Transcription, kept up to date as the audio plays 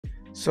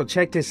So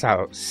check this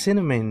out.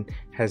 Cinnamon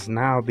has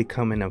now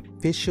become an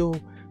official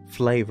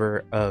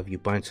flavor of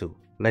Ubuntu.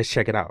 Let's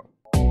check it out.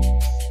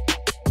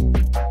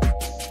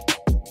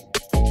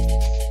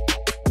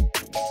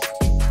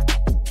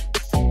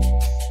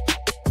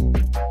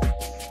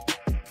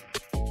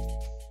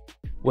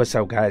 What's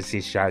up guys,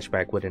 it's Josh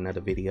back with another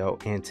video,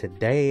 and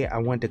today I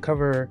want to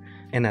cover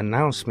an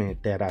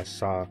announcement that I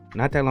saw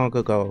not that long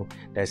ago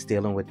that's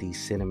dealing with the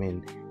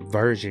Cinnamon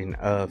version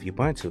of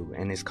Ubuntu,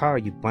 and it's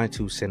called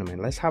Ubuntu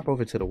Cinnamon. Let's hop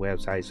over to the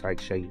website so I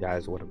can show you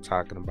guys what I'm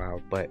talking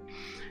about. But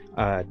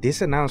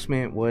this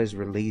announcement was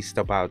released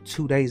about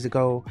 2 days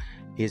ago.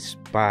 It's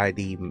by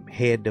the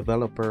head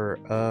developer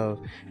of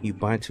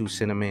Ubuntu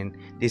Cinnamon.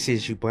 This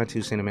is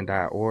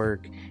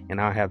ubuntucinnamon.org, and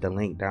I'll have the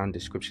link down in the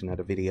description of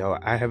the video.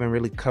 I haven't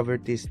really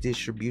covered this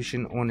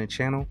distribution on the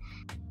channel,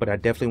 but I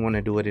definitely want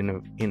to do it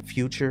in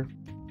future.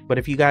 But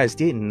if you guys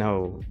didn't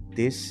know,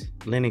 this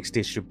Linux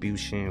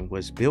distribution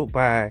was built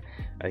by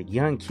a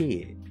young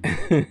kid,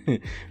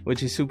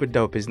 which is super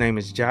dope. His name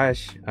is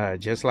Josh,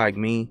 just like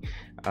me,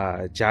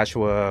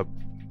 Joshua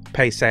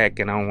Paysack,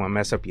 and I don't want to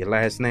mess up your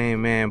last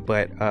name, man.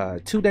 But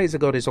 2 days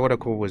ago this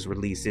article was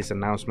released, this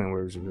announcement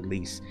was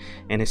released,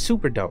 and it's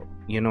super dope.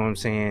 You know what I'm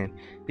saying?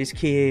 This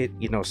kid,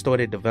 you know,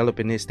 started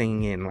developing this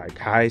thing in like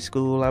high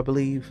school, I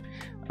believe,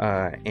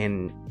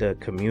 and the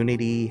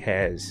community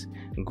has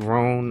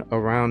grown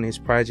around this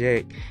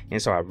project, and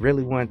so I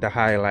really wanted to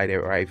highlight it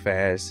right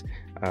fast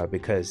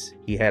because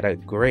he had a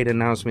great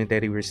announcement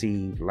that he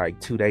received like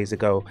 2 days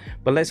ago.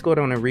 But let's go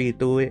down and read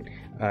through it.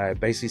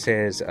 It basically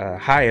says,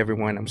 hi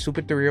everyone, I'm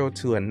super thrilled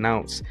to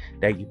announce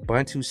that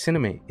Ubuntu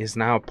Cinnamon is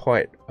now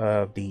part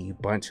of the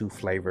Ubuntu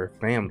flavor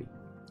family.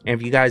 And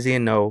if you guys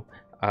didn't know,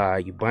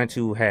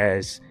 Ubuntu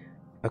has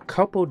a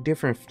couple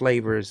different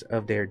flavors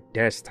of their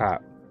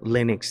desktop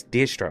Linux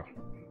distro,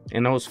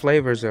 and those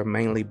flavors are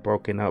mainly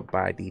broken up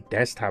by the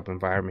desktop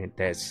environment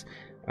that's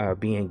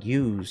being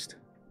used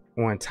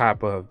on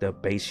top of the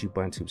base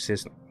Ubuntu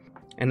system.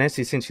 And that's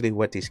essentially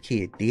what this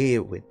kid did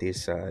with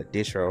this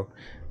distro.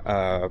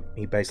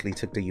 He basically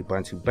took the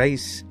Ubuntu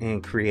base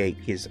and create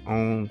his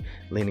own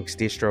Linux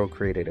distro,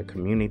 created a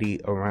community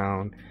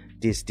around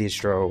this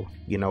distro,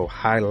 you know,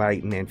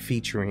 highlighting and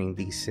featuring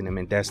the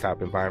Cinnamon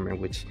desktop environment,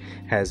 which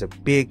has a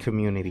big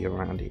community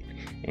around it.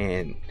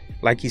 And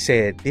like he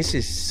said, this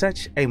is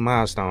such a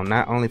milestone,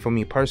 not only for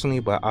me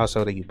personally, but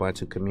also the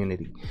Ubuntu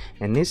community.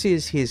 And this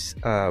is his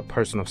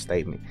personal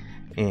statement.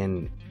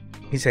 And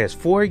he says,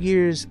 4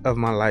 years of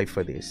my life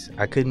for this.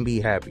 I couldn't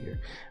be happier.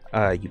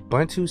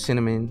 Ubuntu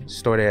Cinnamon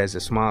started as a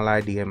small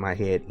idea in my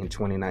head in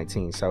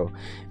 2019. So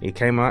it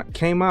came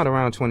out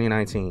around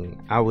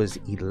 2019. I was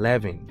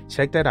 11.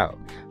 Check that out.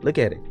 Look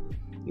at it.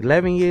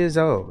 11 years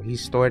old. He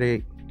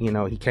started, you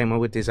know, he came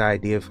up with this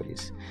idea for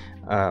this.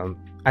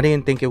 I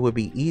didn't think it would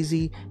be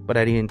easy, but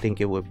I didn't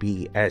think it would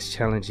be as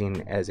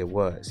challenging as it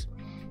was.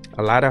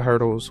 A lot of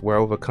hurdles were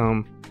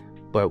overcome,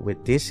 but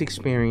with this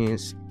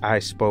experience, I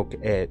spoke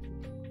at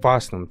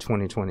FOSDEM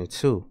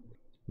 2022.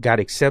 Got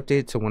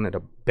accepted to one of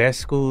the best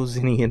schools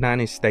in the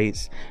United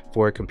States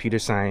for computer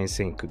science,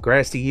 and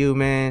congrats to you,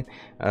 man.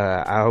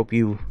 I hope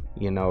you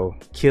know,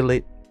 kill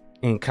it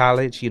in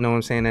college. You know what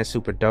I'm saying? That's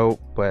super dope.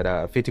 But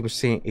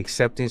 50%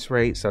 acceptance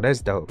rate, so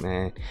that's dope,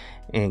 man.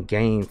 And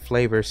gain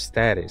flavor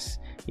status.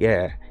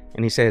 Yeah.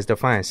 And he says,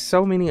 defying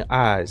so many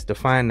odds,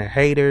 defying the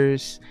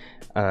haters.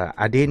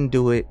 I didn't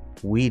do it,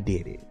 we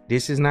did it.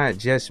 This is not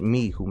just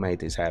me who made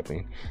this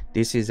happen.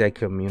 This is a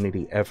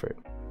community effort.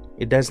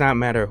 It does not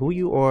matter who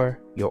you are,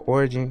 your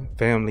origin,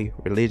 family,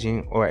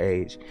 religion, or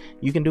age.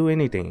 You can do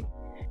anything.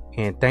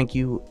 And thank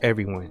you,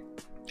 everyone.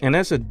 And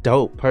that's a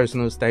dope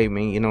personal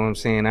statement. You know what I'm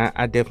saying?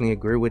 I definitely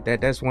agree with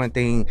that. That's one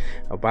thing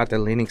about the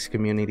Linux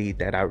community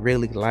that I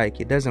really like.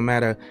 It doesn't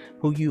matter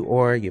who you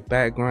are, your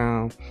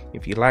background.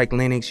 If you like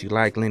Linux, you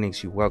like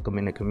Linux. You're welcome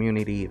in the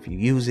community. If you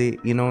use it,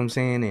 you know what I'm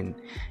saying?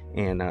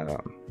 And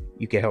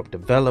you can help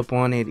develop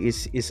on it.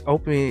 It's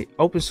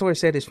open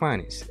source at its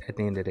finest at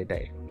the end of the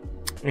day.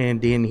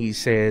 And then he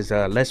says,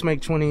 let's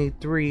make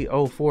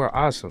 2304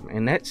 awesome.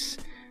 And that's,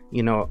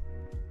 you know,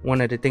 one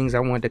of the things I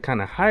wanted to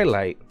kind of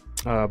highlight.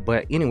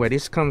 But anyway,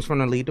 this comes from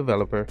the lead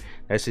developer.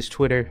 That's his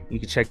Twitter. You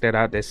can check that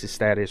out. That's his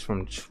status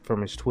from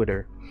his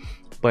Twitter.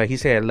 But he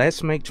said,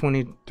 let's make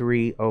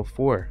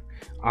 2304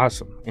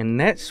 awesome. And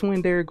that's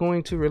when they're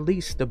going to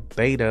release the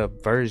beta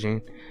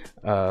version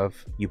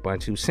of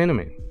Ubuntu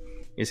Cinnamon.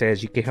 It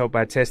says you can help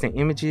by testing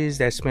images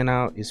that spin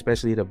out,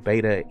 especially the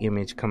beta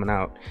image coming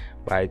out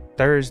by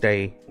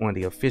Thursday on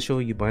the official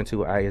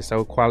Ubuntu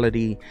ISO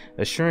quality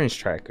assurance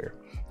tracker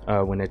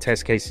when the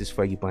test cases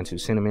for Ubuntu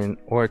Cinnamon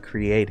are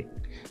created.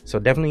 So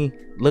definitely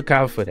look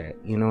out for that.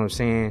 You know what I'm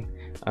saying?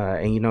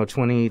 And you know,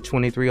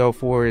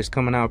 2304 is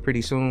coming out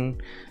pretty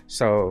soon.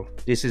 So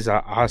this is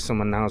an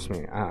awesome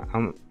announcement.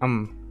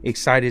 I'm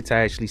excited to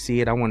actually see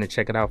it. I want to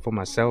check it out for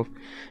myself.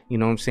 You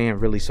know what I'm saying?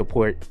 Really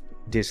support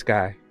this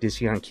guy, this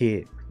young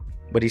kid.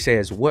 But he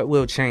says, what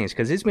will change?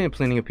 Because there's been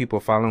plenty of people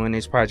following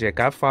this project.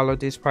 I've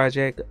followed this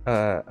project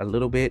a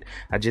little bit.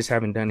 I just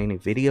haven't done any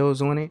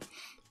videos on it.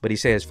 But he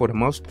says, for the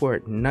most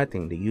part,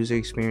 nothing. The user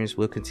experience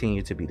will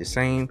continue to be the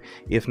same,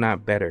 if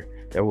not better.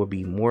 There will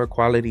be more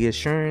quality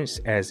assurance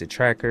as the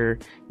tracker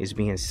is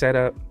being set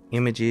up,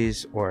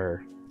 images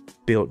are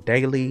built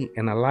daily,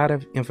 and a lot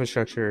of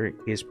infrastructure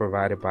is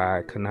provided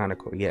by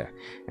Canonical. Yeah,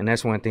 and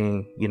that's one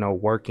thing, you know,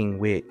 working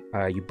with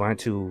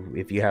Ubuntu.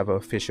 If you have an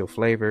official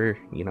flavor,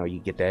 you know, you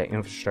get that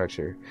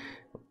infrastructure.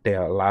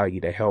 They'll allow you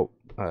to help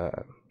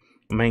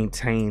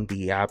maintain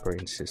the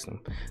operating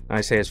system. Now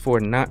it says, for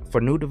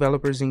new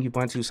developers in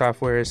Ubuntu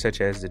software,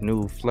 such as the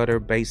new Flutter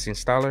based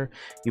installer,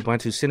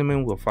 Ubuntu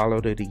Cinnamon will follow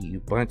the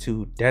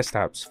Ubuntu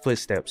desktop's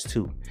footsteps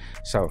too.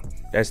 So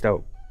that's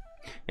dope.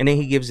 And then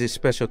he gives his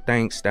special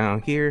thanks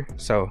down here.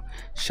 So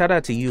shout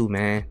out to you,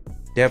 man.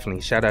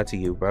 Definitely shout out to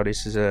you, bro.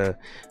 This is a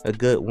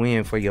good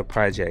win for your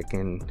project,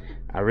 and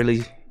I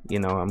really, you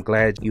know, I'm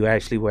glad you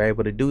actually were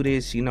able to do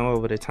this, you know,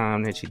 over the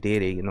time that you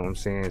did it, you know what I'm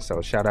saying?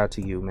 So shout out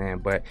to you, man.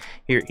 But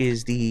here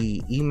is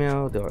the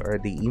email,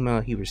 the email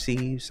he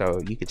received,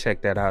 so you can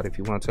check that out if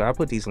you want to. I'll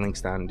put these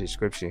links down in the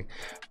description.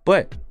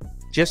 But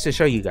just to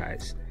show you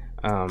guys,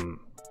 and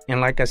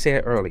like I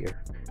said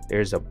earlier,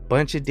 there's a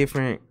bunch of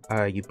different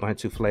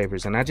Ubuntu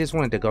flavors, and I just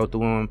wanted to go through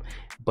them,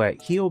 but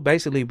he'll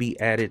basically be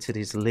added to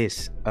this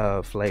list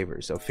of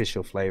flavors,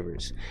 official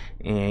flavors,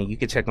 and you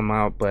can check them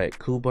out. But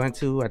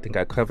Kubuntu, I think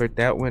I covered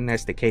that one.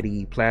 That's the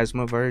KDE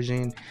Plasma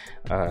version.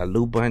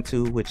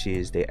 Lubuntu, which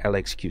is the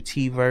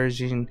LXQT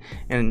version,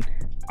 and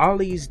all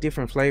these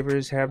different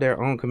flavors have their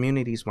own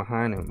communities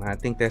behind them. I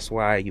think that's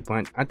why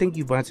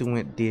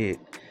Ubuntu did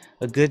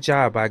a good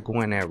job by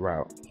going that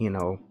route, you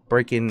know,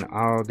 breaking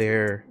all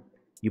their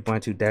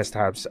Ubuntu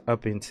desktops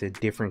up into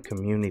different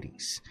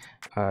communities,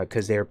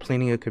 because there are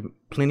plenty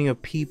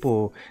of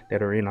people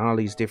that are in all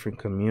these different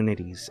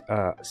communities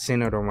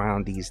centered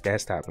around these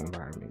desktop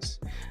environments.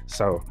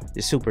 So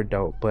it's super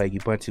dope. But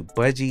Ubuntu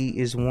Budgie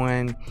is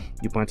one,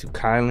 Ubuntu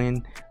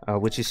Kylin,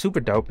 which is super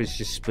dope. It's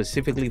just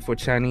specifically for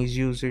Chinese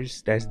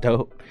users. That's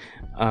dope.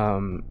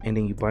 And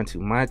then Ubuntu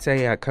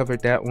Mate, I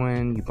covered that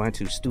one.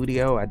 Ubuntu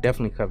Studio, I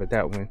definitely covered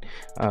that one.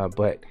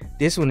 But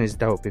this one is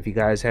dope. If you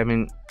guys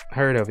haven't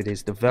heard of it,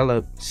 it's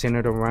developed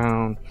centered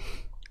around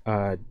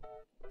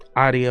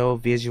audio,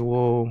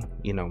 visual,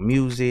 you know,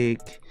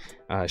 music,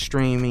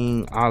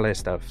 streaming, all that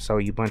stuff. So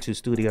Ubuntu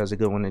Studio is a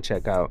good one to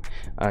check out.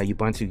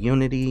 Ubuntu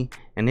Unity,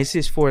 and this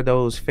is for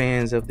those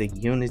fans of the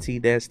Unity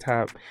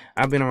desktop.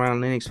 I've been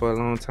around Linux for a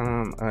long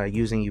time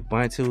using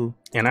Ubuntu,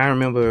 and I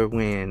remember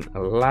when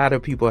a lot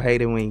of people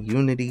hated when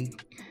Unity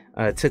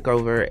took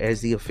over as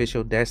the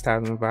official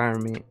desktop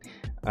environment.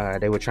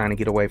 They were trying to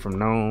get away from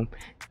GNOME.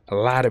 A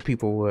lot of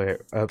people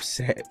were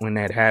upset when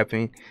that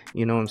happened,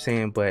 you know what I'm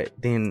saying? But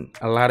then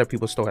a lot of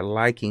people started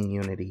liking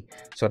Unity,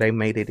 so they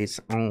made it its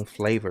own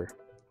flavor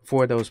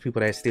for those people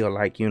that still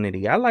like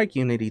Unity. I like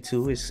Unity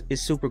too. It's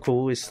super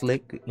cool, it's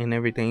slick and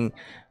everything,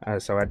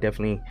 so I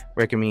definitely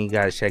recommend you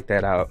guys check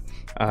that out.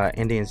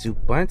 And then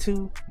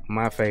Ubuntu,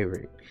 my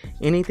favorite.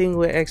 Anything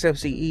with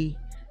XFCE,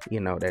 you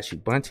know, that's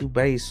Ubuntu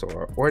base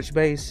or Arch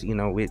base, you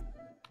know, with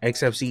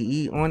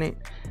XFCE on it,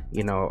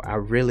 you know, I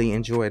really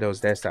enjoy those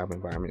desktop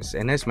environments,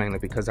 and that's mainly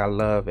because I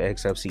love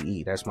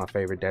XFCE. That's my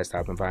favorite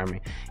desktop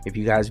environment. If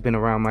you guys been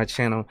around my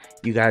channel,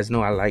 you guys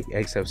know I like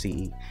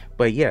XFCE.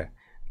 But yeah,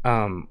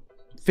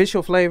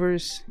 official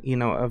flavors, you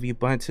know, of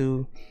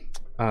Ubuntu,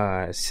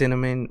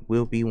 Cinnamon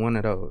will be one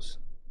of those.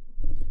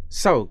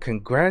 So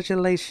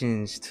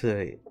congratulations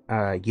to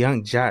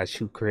young Josh,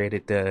 who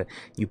created the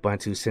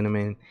Ubuntu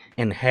Cinnamon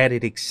and had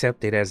it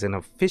accepted as an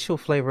official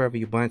flavor of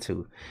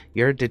Ubuntu.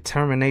 Your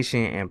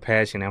determination and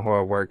passion and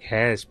hard work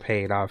has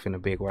paid off in a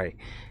big way,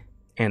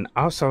 and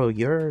also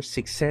your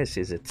success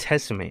is a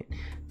testament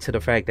to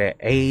the fact that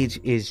age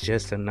is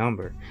just a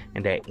number,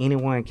 and that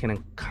anyone can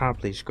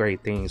accomplish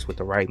great things with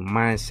the right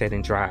mindset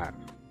and drive.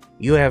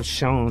 You have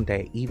shown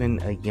that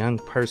even a young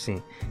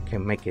person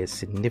can make a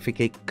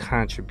significant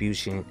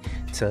contribution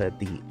to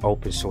the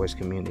open source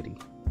community.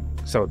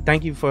 So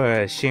thank you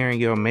for sharing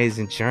your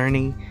amazing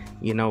journey,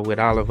 you know, with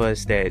all of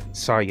us that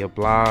saw your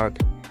blog.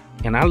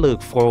 And I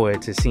look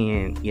forward to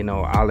seeing, you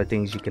know, all the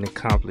things you can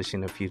accomplish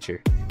in the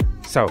future.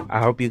 So I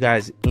hope you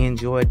guys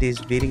enjoyed this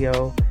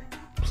video.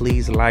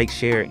 Please like,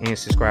 share, and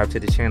subscribe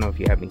to the channel. If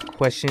you have any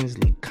questions,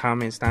 leave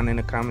comments down in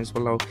the comments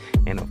below.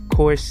 And of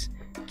course,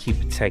 keep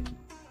it techie.